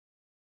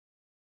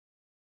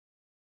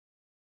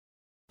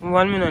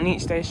1 minute on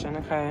each station,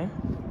 okay.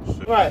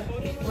 Right,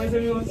 where's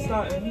everyone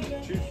starting?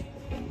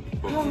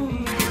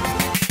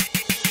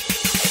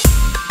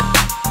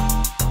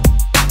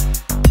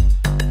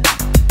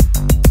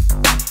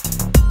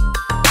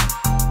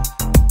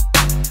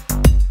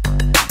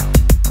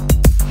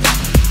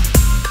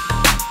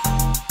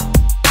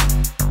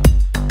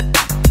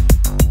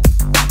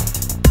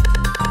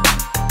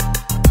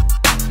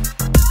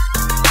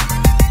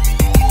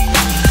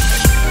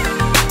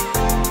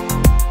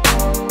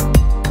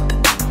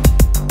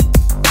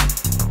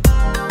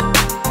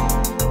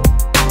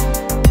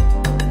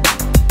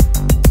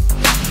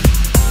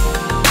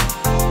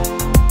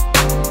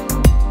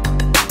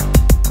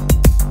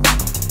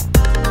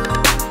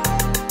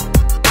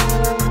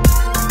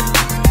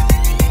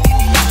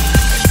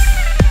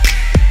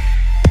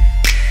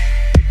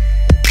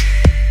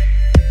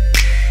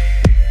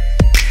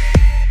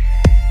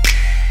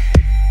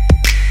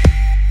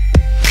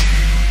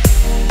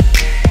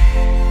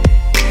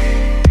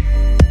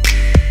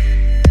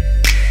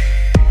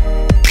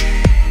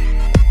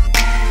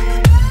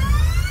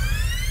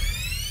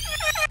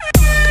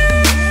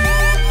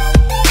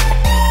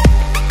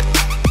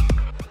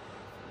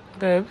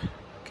 Babe,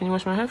 can you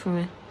wash my hair for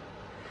me?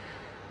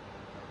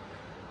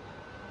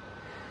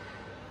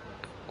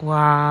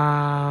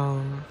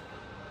 Wow.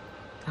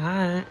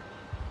 Alright.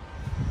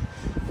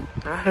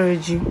 I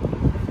heard you.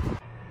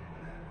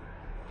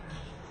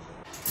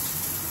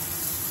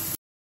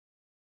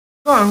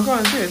 Go on, do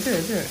it.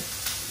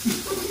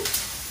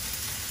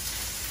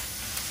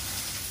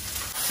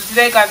 So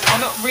today, guys, we're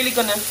not really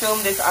gonna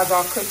film this as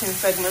our cooking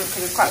segment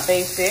because it's quite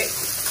basic.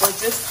 We're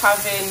just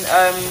having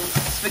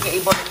spaghetti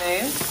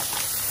bolognese.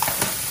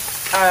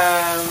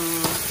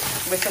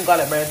 With some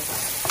garlic bread.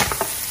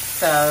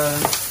 So,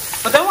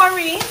 but don't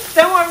worry.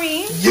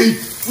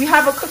 Yes. We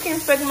have a cooking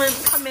segment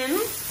coming.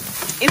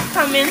 It's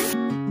coming.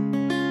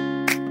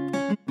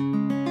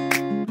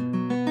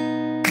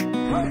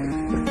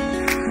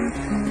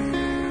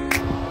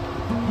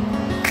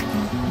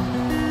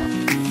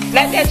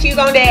 Let that cheese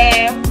on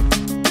there.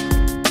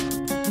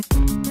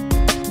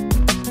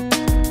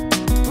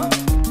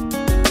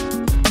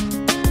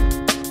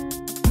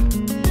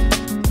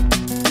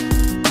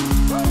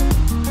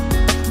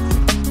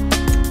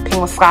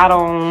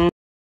 Moscato.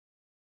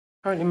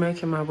 Currently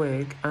making my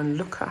wig and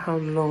look at how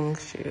long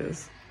she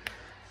is.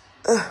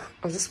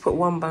 I'll just put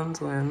one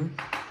bundle in.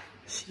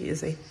 She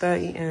is a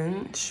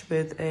 30-inch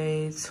with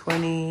a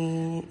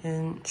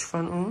 20-inch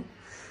frontal.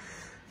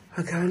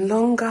 We're going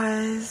long,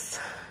 guys.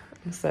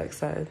 I'm so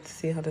excited to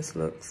see how this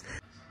looks.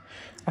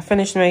 I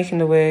finished making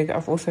the wig.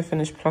 I've also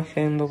finished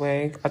plucking the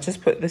wig. I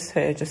just put this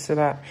here just so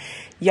that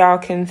y'all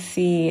can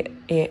see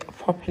it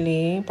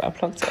properly, but I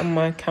plucked it on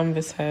my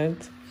canvas head.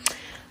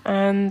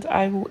 And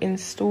I will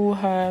install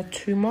her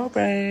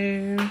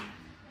tomorrow.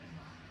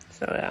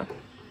 So yeah,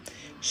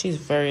 she's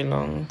very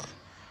long.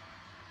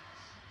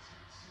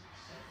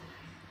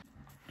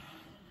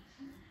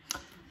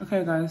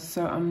 Okay guys,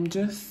 so I'm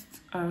just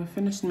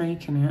finished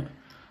making it.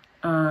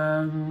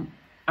 I'm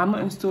not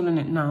installing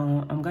it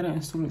now. I'm gonna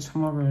install it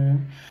tomorrow.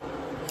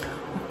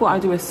 I thought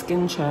I'd do a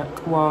skin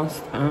check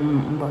whilst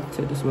I'm about to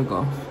take this wig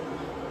off.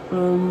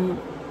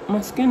 My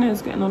skin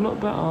is getting a lot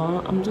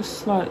better. I'm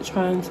just like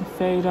trying to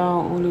fade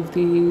out all of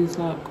these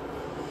like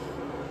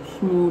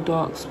small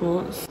dark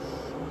spots,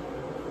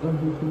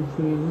 as you can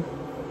see.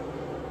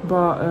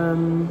 But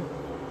I'm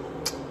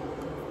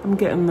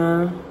getting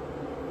there.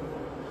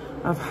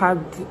 I've had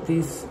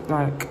these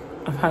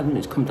let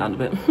me come down a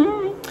bit.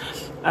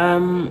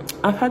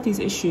 I've had these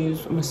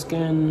issues with my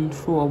skin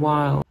for a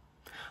while.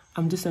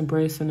 I'm just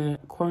embracing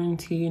it.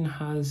 Quarantine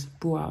has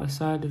brought out a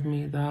side of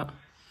me that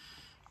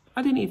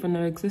I didn't even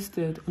know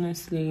existed,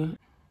 honestly.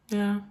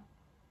 Yeah,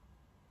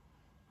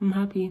 I'm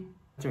happy.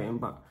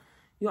 But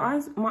my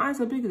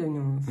eyes are bigger than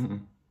yours.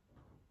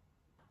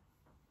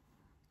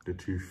 The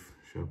truth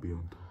shall be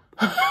on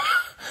top.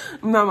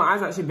 No, my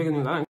eyes are actually bigger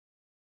than yours.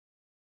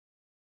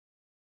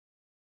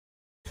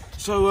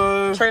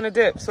 So, trainer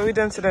dips, what are we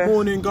doing today?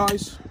 Morning,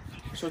 guys.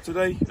 So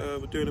today,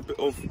 we're doing a bit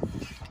of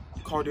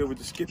cardio with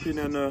the skipping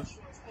and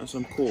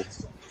some core.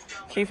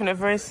 Keeping it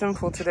very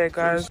simple today,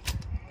 guys.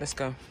 Let's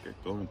go.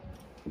 Get going.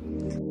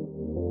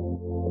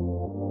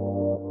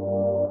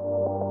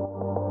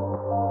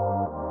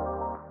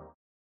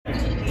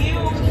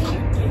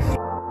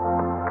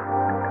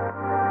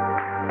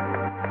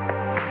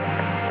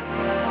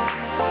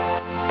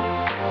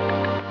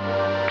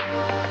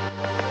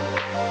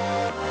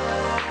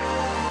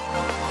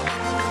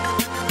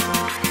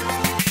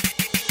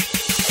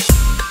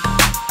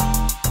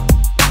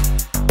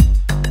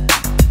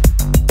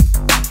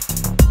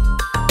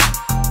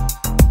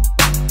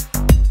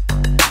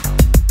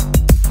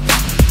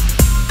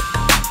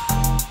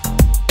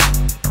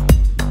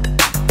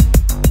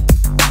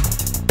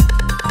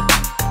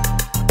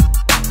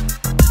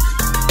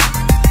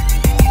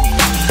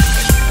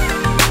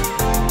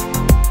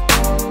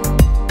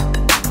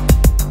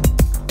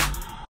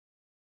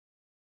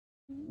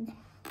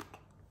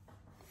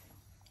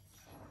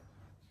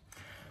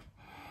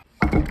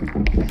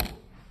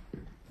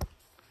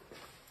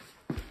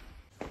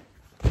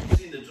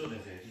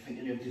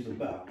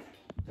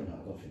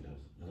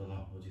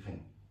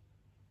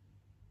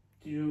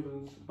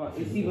 but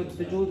it's either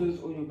the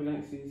Jordans or your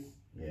Balenci's.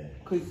 Yeah.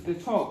 Because the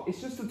top,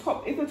 it's just the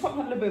top. If the top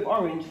had a little bit of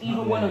orange,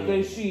 either one of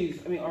those shoes,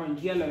 I mean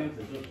orange, yellow.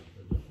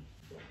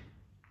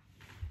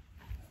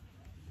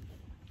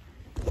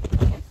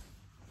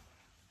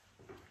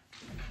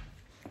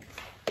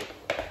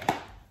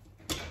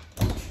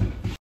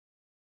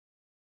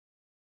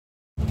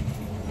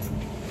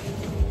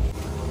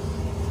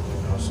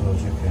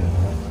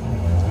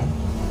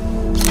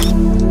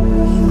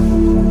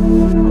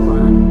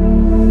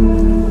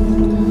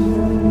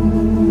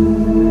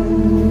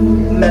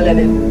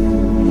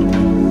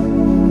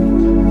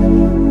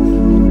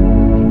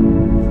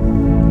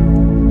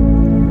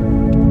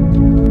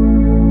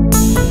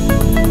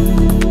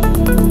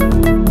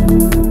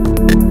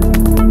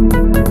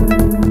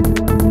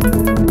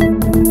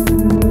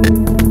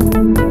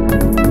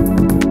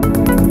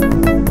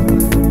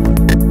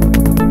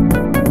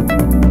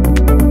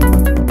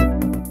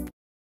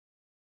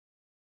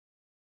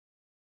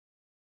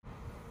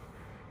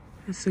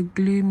 It's a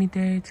gloomy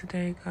day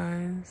today,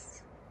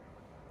 guys.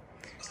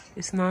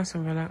 It's nice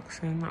and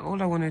relaxing. Like,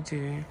 all I want to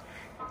do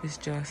is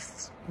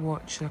just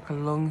watch like a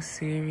long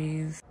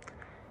series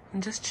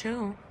and just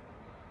chill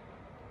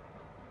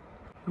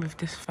with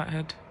this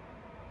fathead.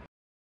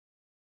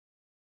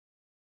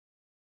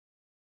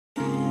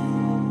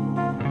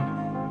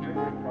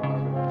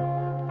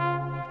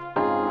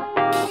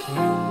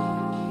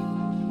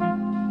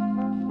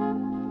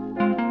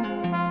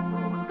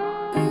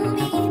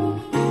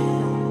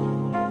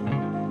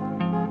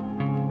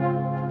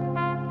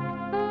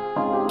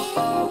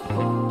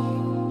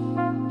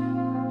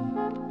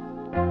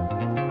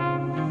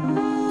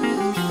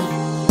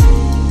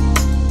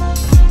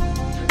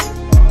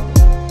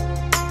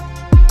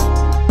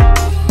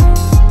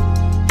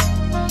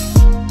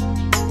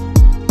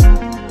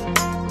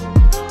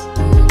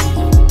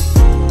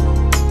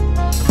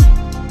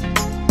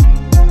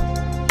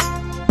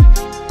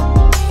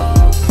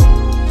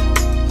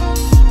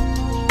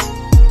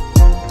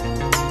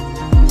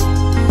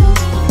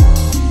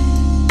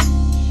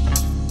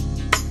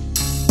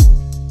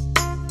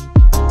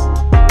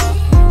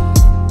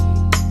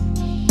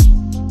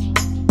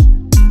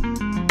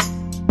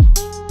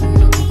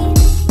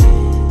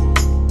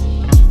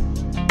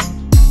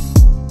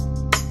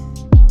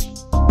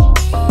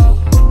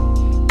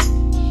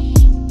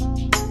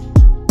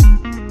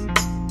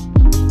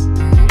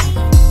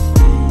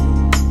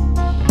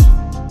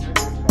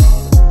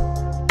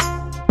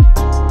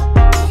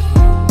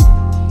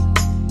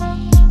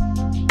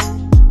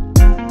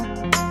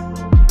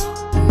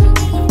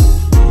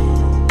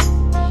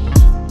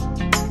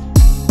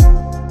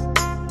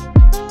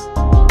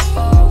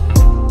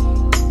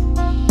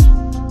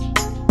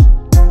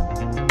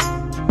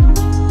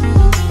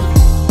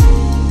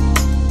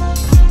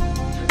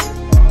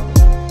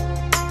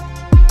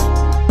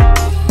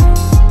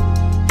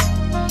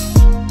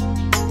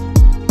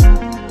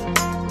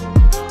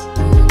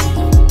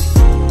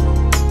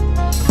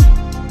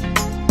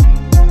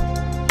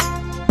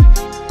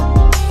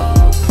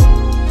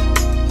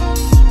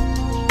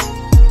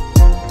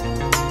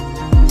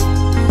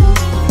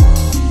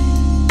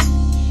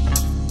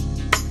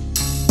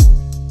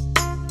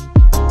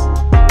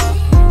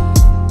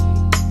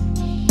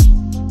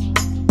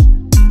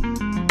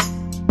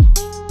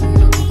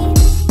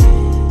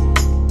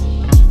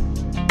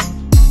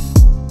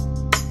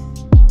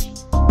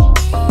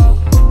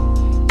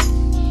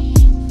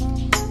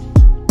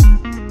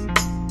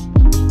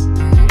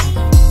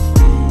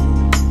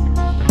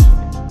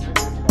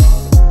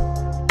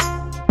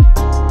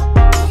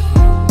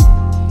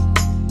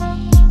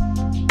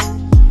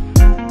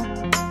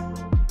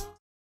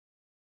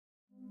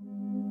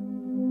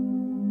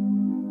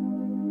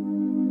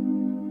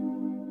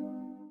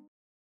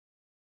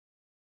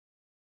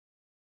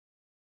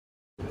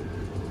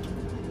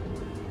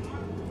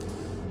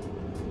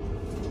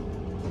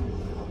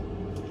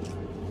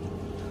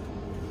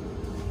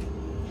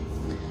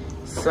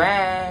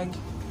 Swag.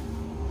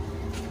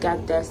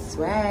 Got that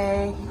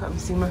swag. Come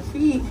see my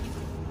feet.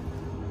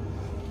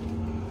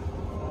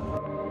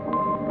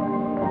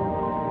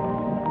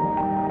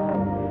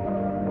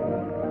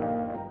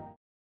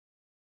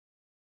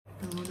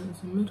 Oh,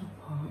 there's a middle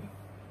part.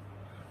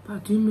 But I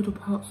do middle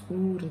parts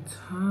all the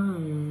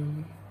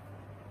time.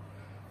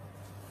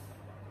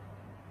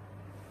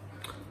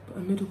 But a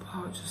middle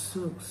part just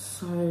looks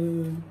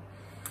so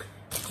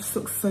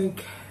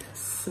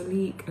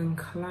sleek and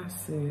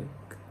classic.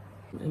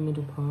 A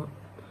middle part.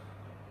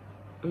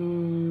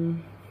 Ooh.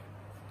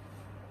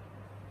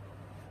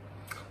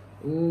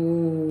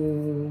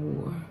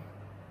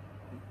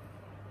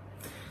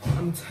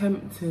 I'm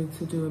tempted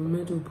to do a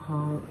middle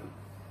part.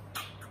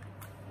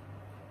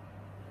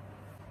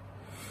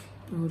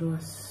 Or do I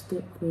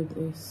stick with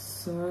a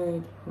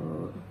side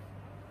part?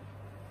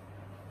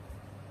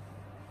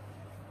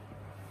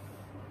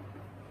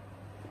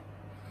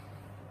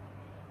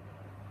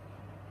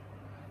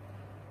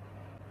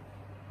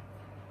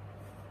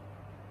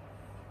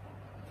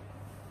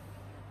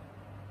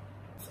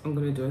 I'm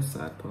gonna do a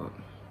side part.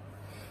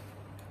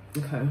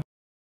 Okay.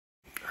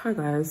 Hi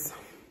guys.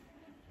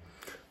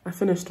 I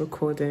finished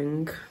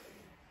recording.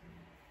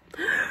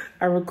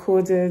 I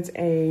recorded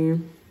a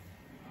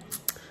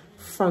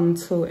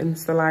frontal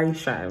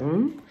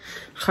installation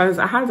because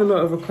I had a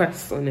lot of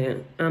requests on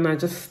it, and I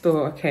just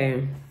thought,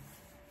 okay,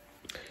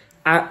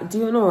 do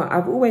you know,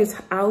 I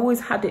always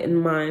had it in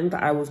mind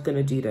that I was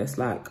gonna do this.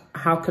 Like,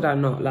 how could I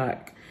not?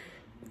 Like,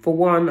 for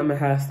one, I'm a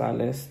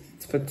hairstylist.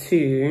 For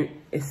two,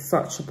 it's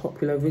such a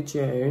popular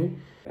video.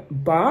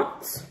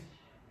 But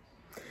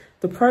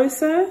the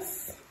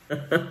process,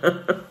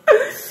 the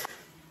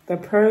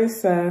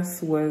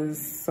process was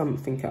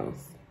something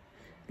else.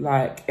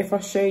 Like, if I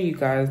show you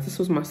guys, this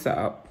was my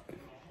setup.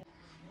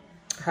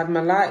 I had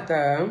my light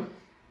there,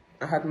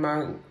 I had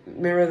my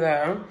mirror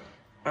there,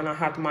 and I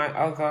had my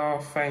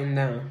other phone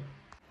there.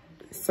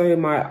 So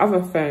my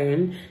other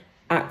phone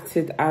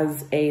acted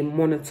as a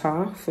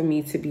monitor for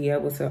me to be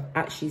able to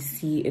actually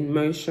see in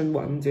motion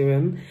what I'm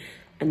doing.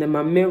 And then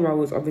my mirror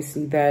was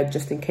obviously there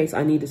just in case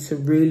I needed to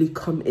really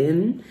come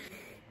in.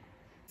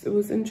 It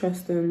was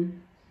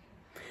interesting.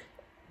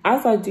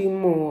 As I do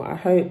more, I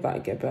hope that I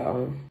get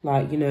better.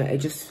 Like, you know, it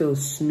just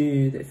feels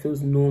smooth, it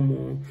feels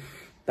normal.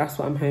 That's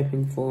what I'm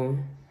hoping for.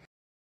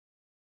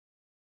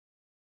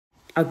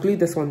 I glued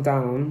this one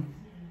down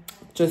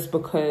just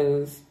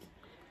because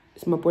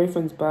it's my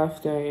boyfriend's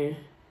birthday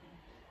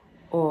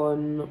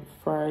on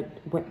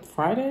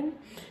Friday?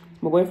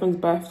 My boyfriend's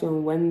birthday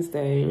on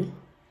Wednesday.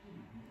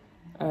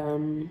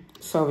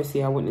 So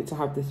obviously I wanted to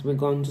have this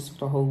wig on just for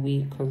the whole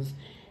week because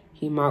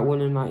he might want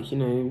to, like, you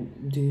know,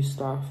 do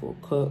stuff or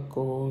cook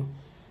or,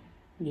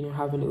 you know,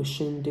 have a little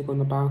shindig on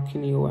the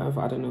balcony or whatever.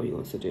 I don't know what he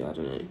wants to do, I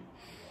don't know.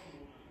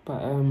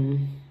 But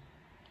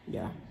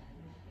yeah.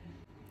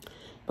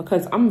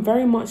 Because I'm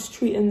very much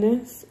treating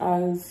this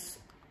as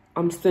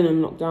I'm still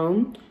in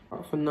lockdown.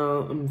 But for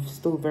now, I'm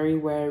still very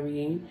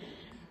wary.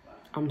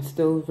 I'm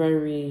still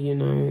very, you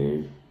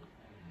know,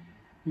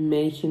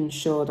 making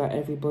sure that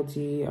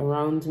everybody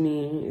around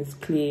me is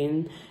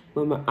clean.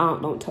 When we're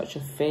out, don't touch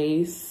your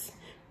face.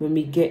 When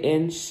we get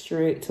in,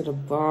 straight to the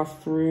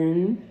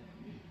bathroom.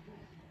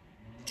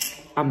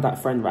 I'm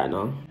that friend right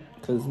now.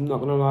 Because I'm not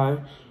going to lie,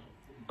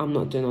 I'm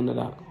not doing none of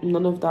that.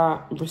 None of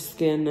that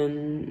risking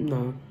and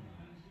no.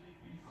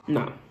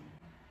 No.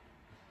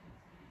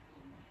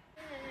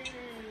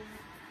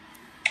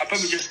 I'll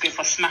probably just go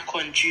for smack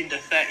on June the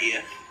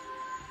 30th.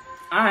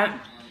 Alright.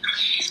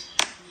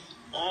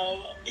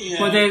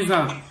 Yeah. What day is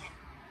that?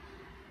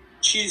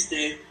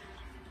 Tuesday.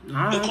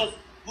 Alright. Because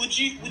would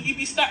you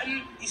be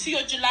starting, you see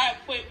your July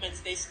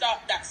appointments, they start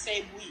that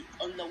same week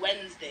on the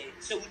Wednesday.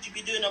 So would you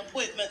be doing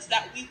appointments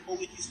that week, or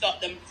would you start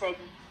them from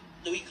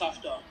the week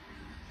after?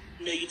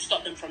 No, you'd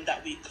start them from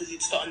that week because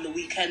you'd start on the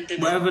weekend.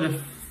 Whatever the...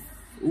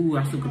 Ooh,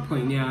 that's a good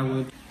point. Yeah, I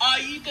would. Are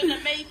you gonna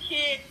make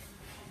it?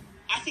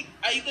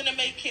 Are you gonna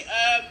make it?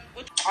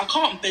 I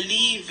can't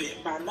believe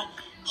it, man. Like,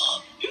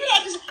 people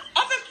like this.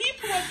 Other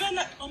people are going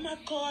like, oh my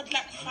god,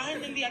 like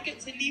finally I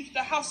get to leave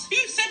the house. Who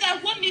said I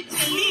wanted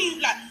to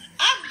leave? Like,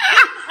 I've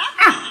been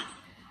happy.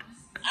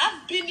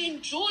 I've been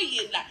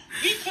enjoying. Like,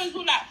 people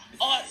were like,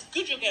 oh, it's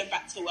good you're going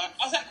back to work.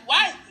 I was like,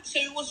 why? So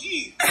it was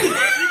you.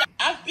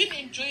 I've been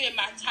enjoying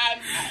my time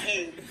at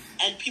home,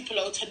 and people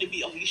are telling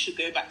me, oh, you should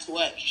go back to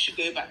work. You should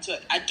go back to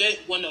work. I don't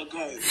want to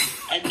go,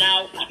 and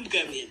now I'm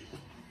going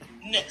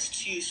next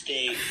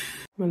Tuesday.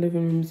 My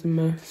living room's a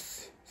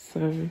mess,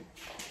 so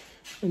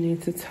I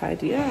need to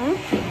tidy up.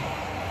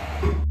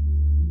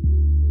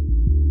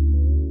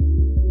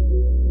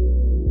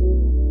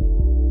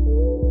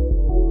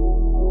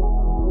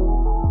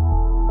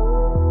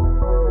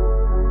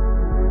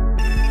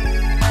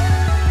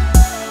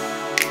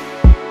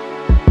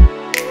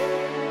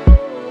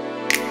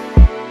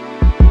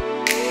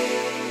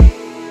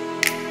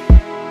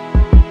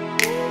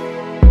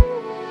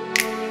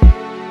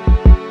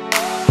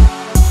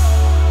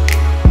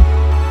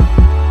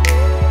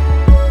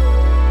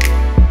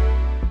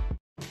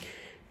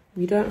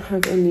 We don't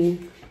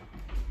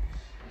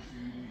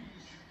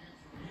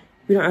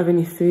have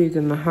any food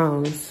in the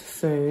house,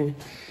 so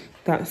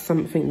that's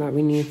something that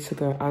we need to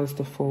go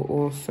Asda for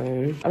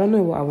also. I don't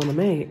know what I want to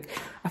make.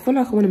 I feel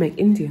like I want to make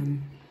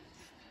Indian.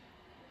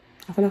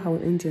 I feel like I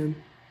want Indian.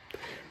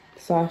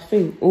 So I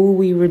think all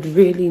we would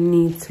really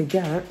need to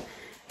get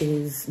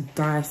is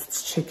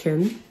diced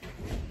chicken,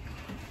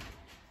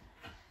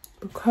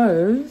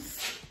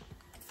 because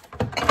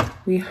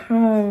we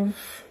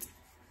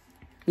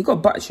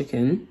got butter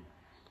chicken.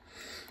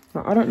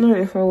 But I don't know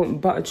if I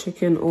want butter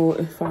chicken or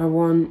if I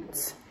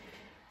want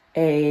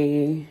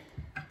a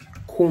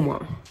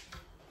korma.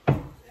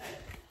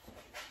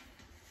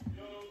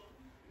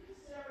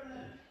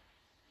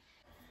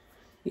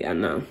 Yeah,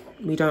 no,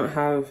 we don't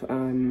have,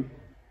 let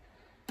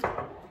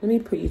me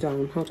put you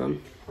down, hold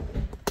on.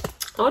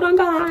 Hold on,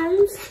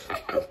 guys.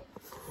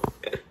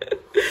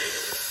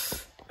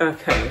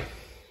 Okay,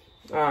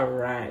 all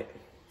right.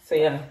 So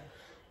yeah,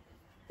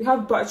 we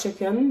have butter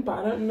chicken, but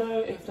I don't know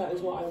if that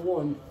is what I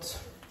want.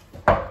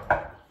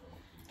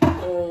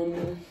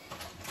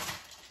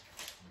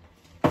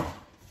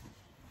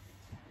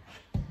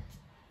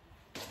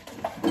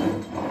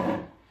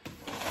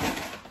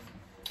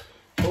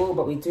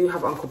 but we do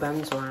have Uncle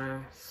Ben's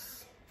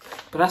rice.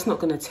 But that's not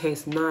gonna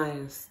taste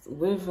nice.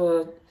 With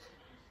a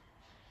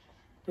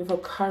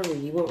curry,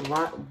 you want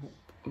white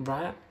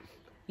rice.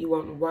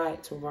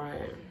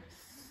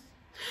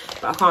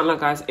 But I can't lie,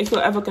 guys, if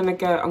you're ever gonna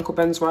get Uncle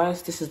Ben's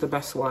rice, this is the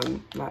best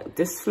one. Like,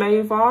 this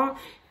flavour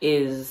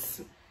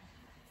is...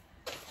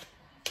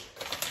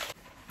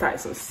 that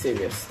is some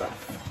serious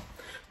stuff.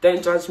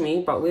 Don't judge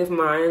me, but with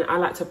mine, I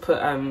like to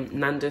put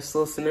Nando's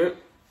sauce in it.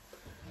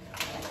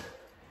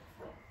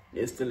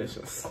 It's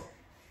delicious.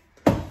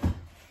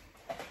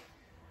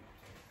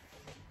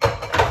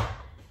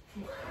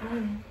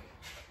 Okay.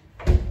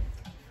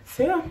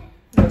 So yeah,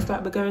 looks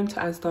like we're going to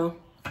Asda.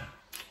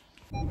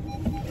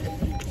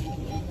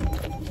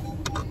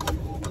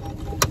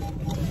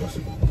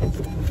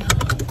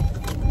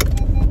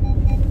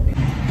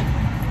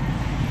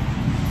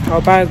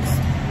 Our bags.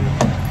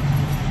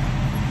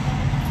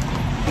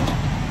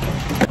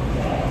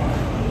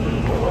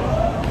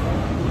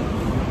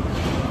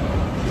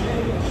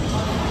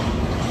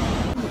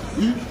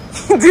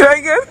 Do that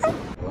again?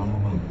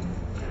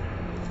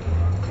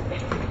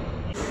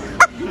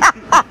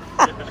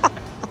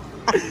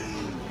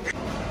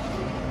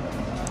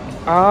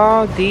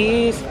 Oh,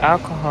 these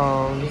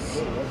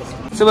alcohols.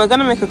 So we're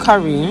gonna make a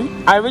curry.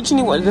 I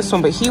originally wanted this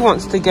one, but he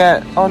wants to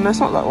get... oh no, it's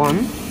not that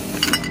one.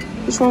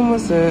 Which one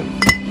was it?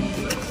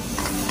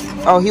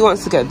 Oh, he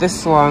wants to get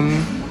this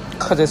one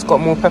because it's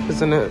got more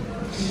peppers in it.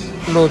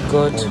 Lord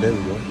God. Oh, there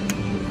we go.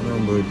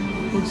 Numbered.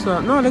 What's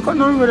that? No, they got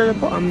numbered at the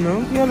bottom,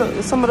 no? Yeah, look,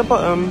 there's some at the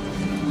bottom.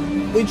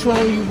 Which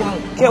one you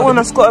want? Get one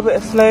that's got a bit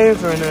of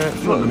flavour in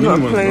it. Not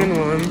a plain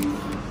one.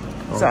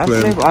 Is that a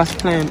flavour? Oh, it's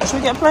plain. Should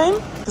we get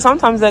plain?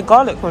 Sometimes their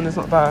garlic one is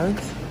not bad.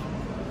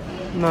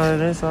 No,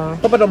 there's a...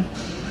 Pop them.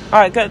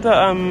 Alright, get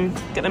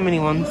the mini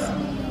ones.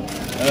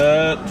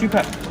 2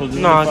 packs.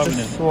 No,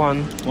 just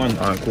one. One.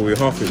 Alright, cool. We're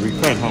half it. We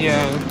can half it.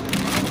 Yeah.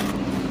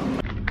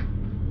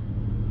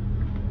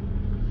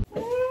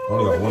 I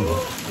only got one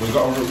though. We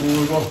got all the rules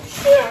as well.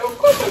 Yeah, of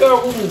course I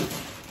got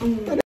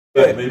one.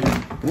 Yeah, baby.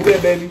 Move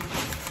it, baby.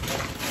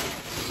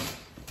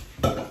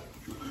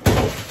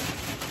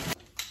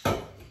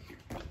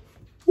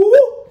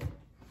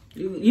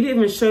 You didn't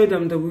even show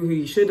them the woohoo,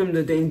 you showed them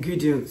the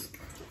ingredients.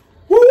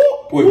 Woo!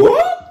 Wait,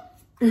 what?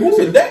 Who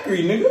said that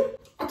green, nigga?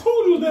 I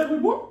told you it was that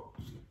green, what?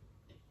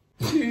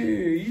 Yeah,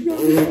 you got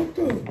me fucked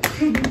up.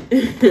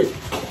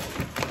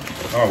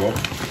 Oh, well.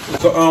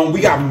 So,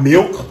 we got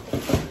milk.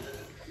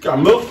 Got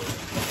milk.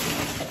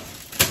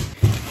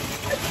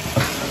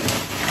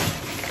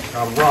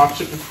 Got raw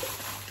chicken.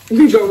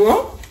 You got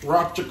what?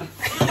 Raw chicken.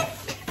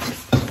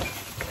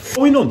 What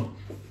we on?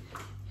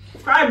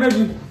 Hi,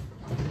 baby.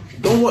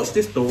 Don't watch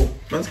this though.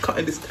 Man's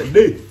cutting this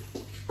today.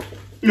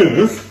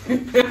 Yes.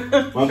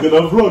 I'm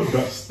gonna vlog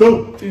that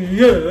stuff.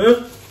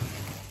 Yeah.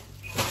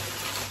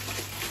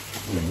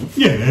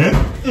 Yeah.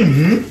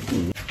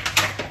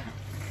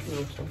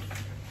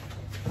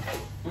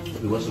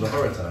 We watched the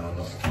horror time or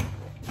not?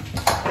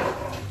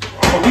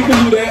 Oh, we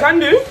can do that. Can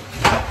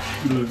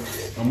do.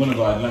 I'm gonna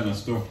go Atlanta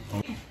still.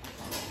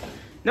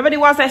 Nobody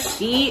wants that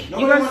shit.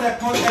 You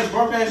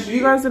guys,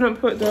 you guys didn't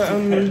put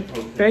the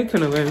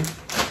bacon away.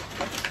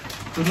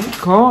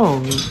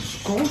 God.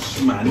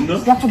 Gosh, man.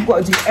 It's like I've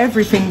got to do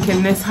everything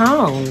in this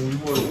house.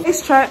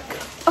 Let's check.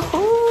 Oh.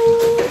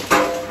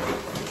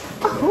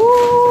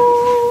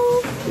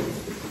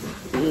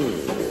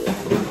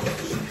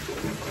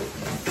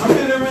 I'm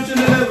gonna mention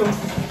the level.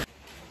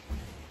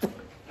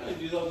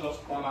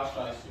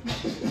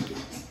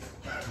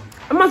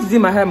 I must do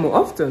my hair more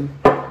often.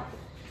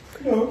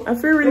 No. I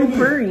feel really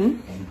query.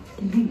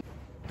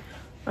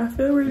 I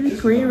feel really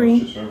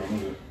query.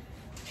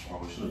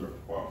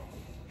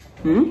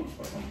 Hmm?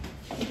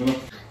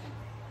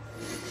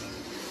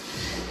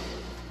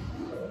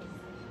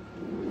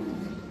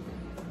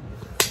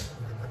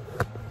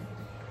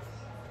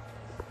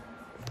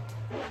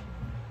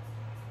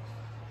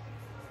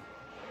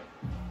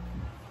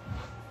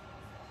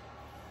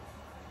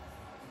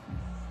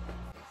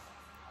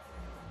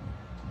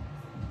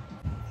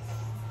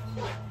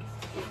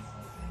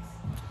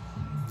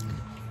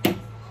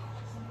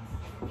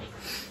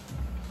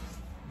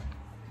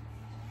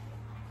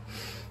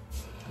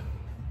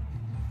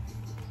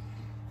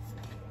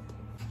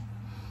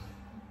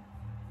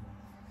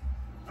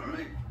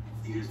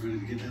 You guys ready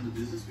to get down to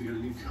business? We got a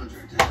new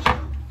contract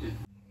action.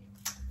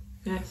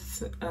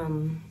 Yes,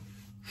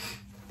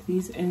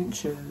 these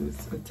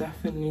intros are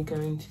definitely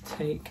going to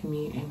take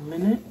me a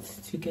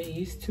minute to get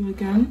used to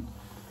again,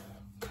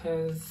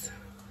 because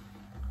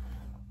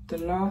the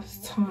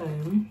last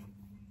time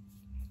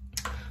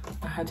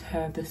I had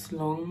hair this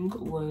long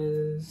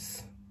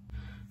was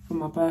for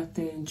my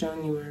birthday in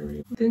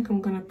January. I think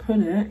I'm gonna put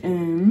it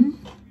in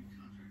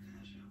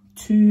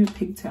 2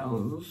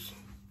 pigtails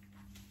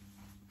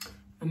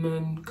and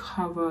then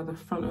cover the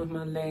front of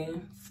my lace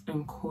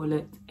and call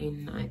it a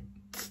night.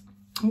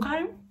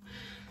 Okay?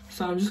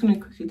 So I'm just gonna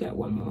quickly get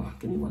one more.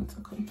 Give me 1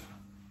 second.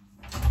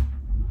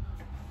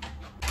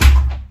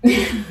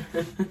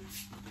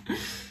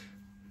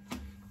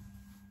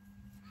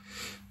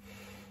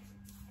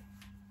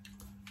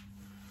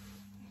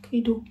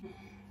 Fiddle.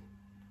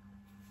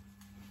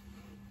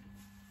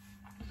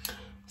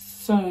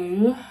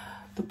 So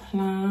the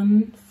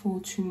plan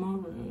for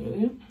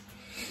tomorrow.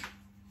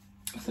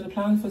 So the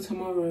plan for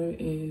tomorrow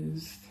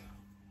is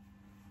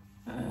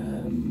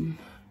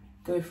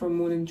go for a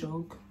morning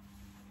jog,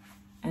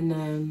 and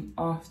then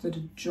after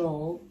the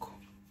jog,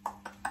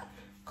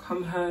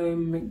 come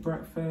home, make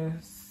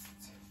breakfast,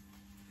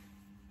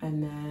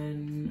 and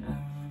then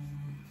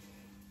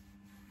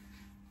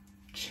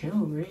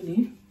chill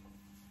really.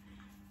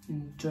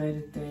 Enjoy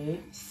the day,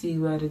 see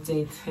where the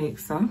day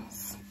takes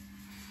us.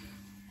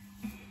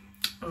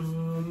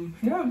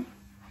 Yeah,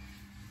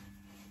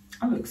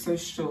 I look so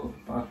short,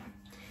 but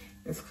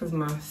it's because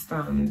my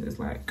stand is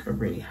like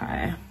really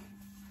high.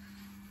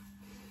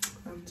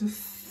 I'm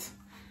just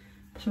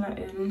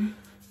plaiting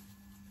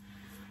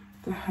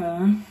the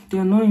hair. The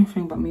annoying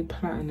thing about me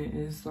plaiting it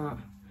is that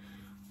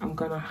I'm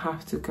gonna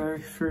have to go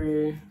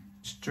through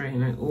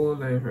straighten it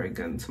all over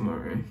again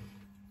tomorrow,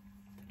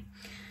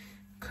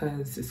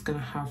 because it's gonna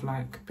have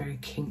like bare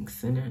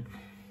kinks in it,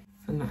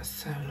 and that's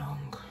so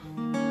long.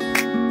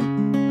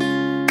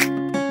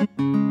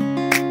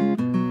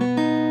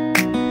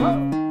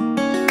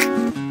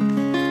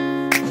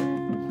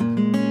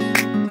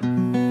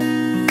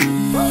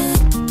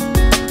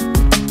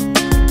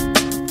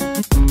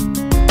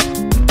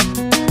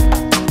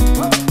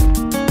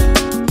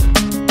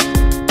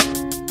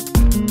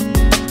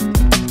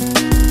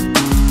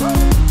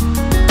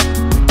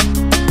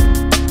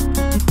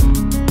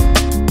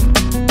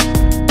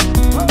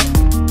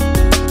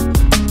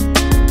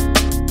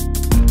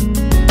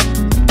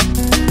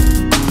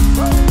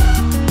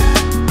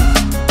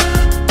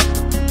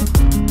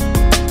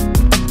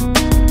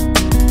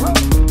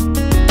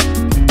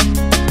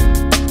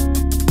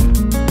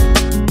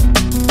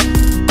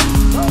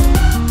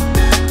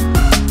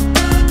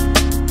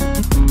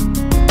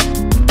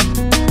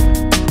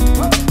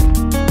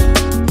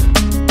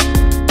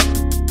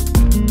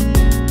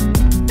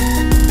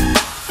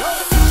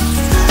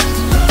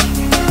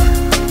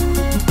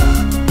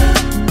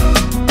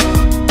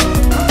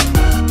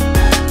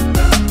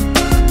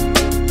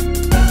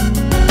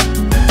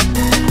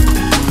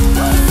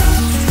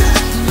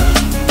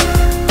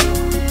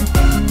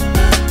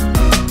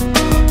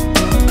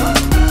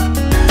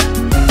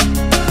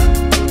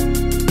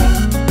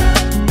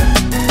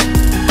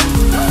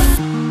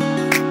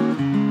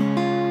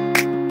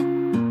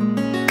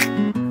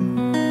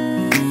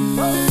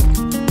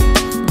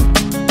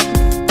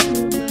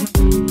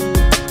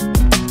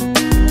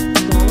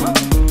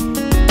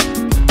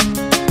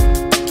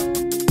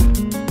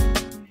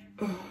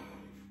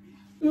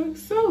 Like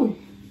so.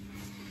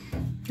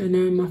 And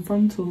then my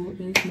frontal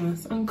is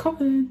nice and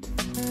covered.